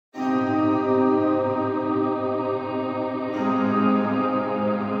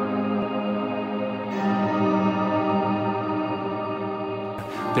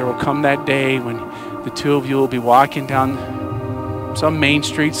there will come that day when the two of you will be walking down some main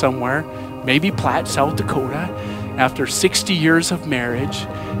street somewhere, maybe Platte, South Dakota, after 60 years of marriage,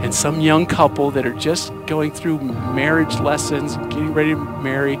 and some young couple that are just going through marriage lessons, getting ready to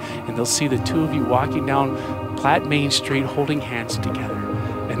marry, and they'll see the two of you walking down Platte Main Street holding hands together,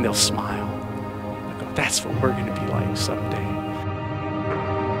 and they'll smile. They'll go, that's what we're going to be like someday.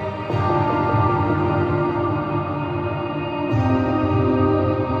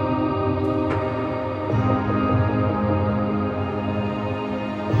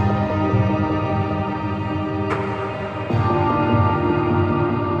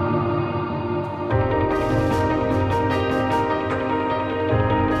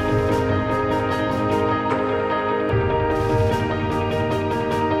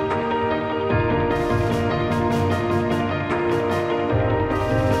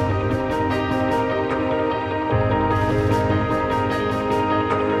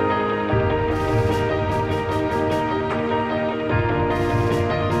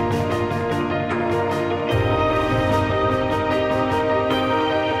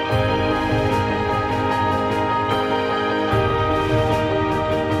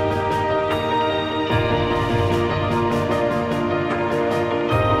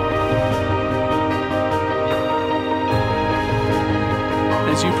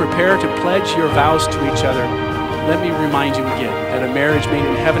 As you prepare to pledge your vows to each other, let me remind you again that a marriage made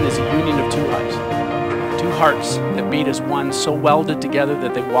in heaven is a union of two hearts that beat as one, so welded together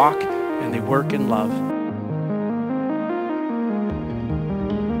that they walk and they work in love.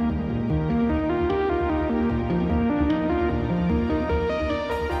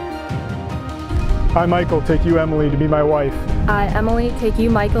 I, Michael, take you, Emily, to be my wife. I, Emily, take you,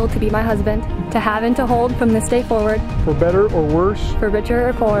 Michael, to be my husband, to have and to hold from this day forward, for better or worse, for richer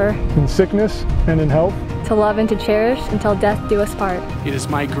or poorer, in sickness and in health, to love and to cherish until death do us part. It is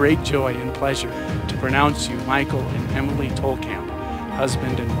my great joy and pleasure to pronounce you Michael and Emily Tolkamp,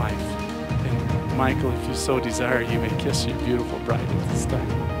 husband and wife. And Michael, if you so desire, you may kiss your beautiful bride at this time.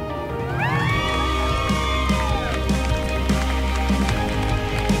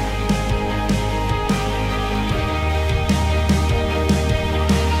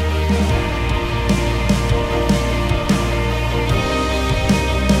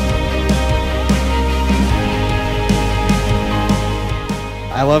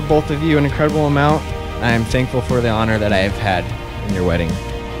 I love both of you an incredible amount. I am thankful for the honor that I have had in your wedding.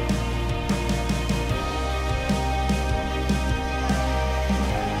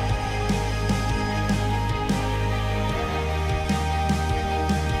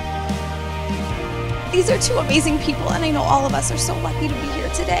 These are two amazing people, and I know all of us are so lucky to be here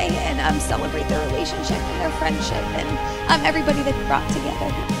today and celebrate their relationship and their friendship and everybody they've brought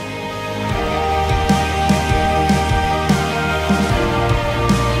together.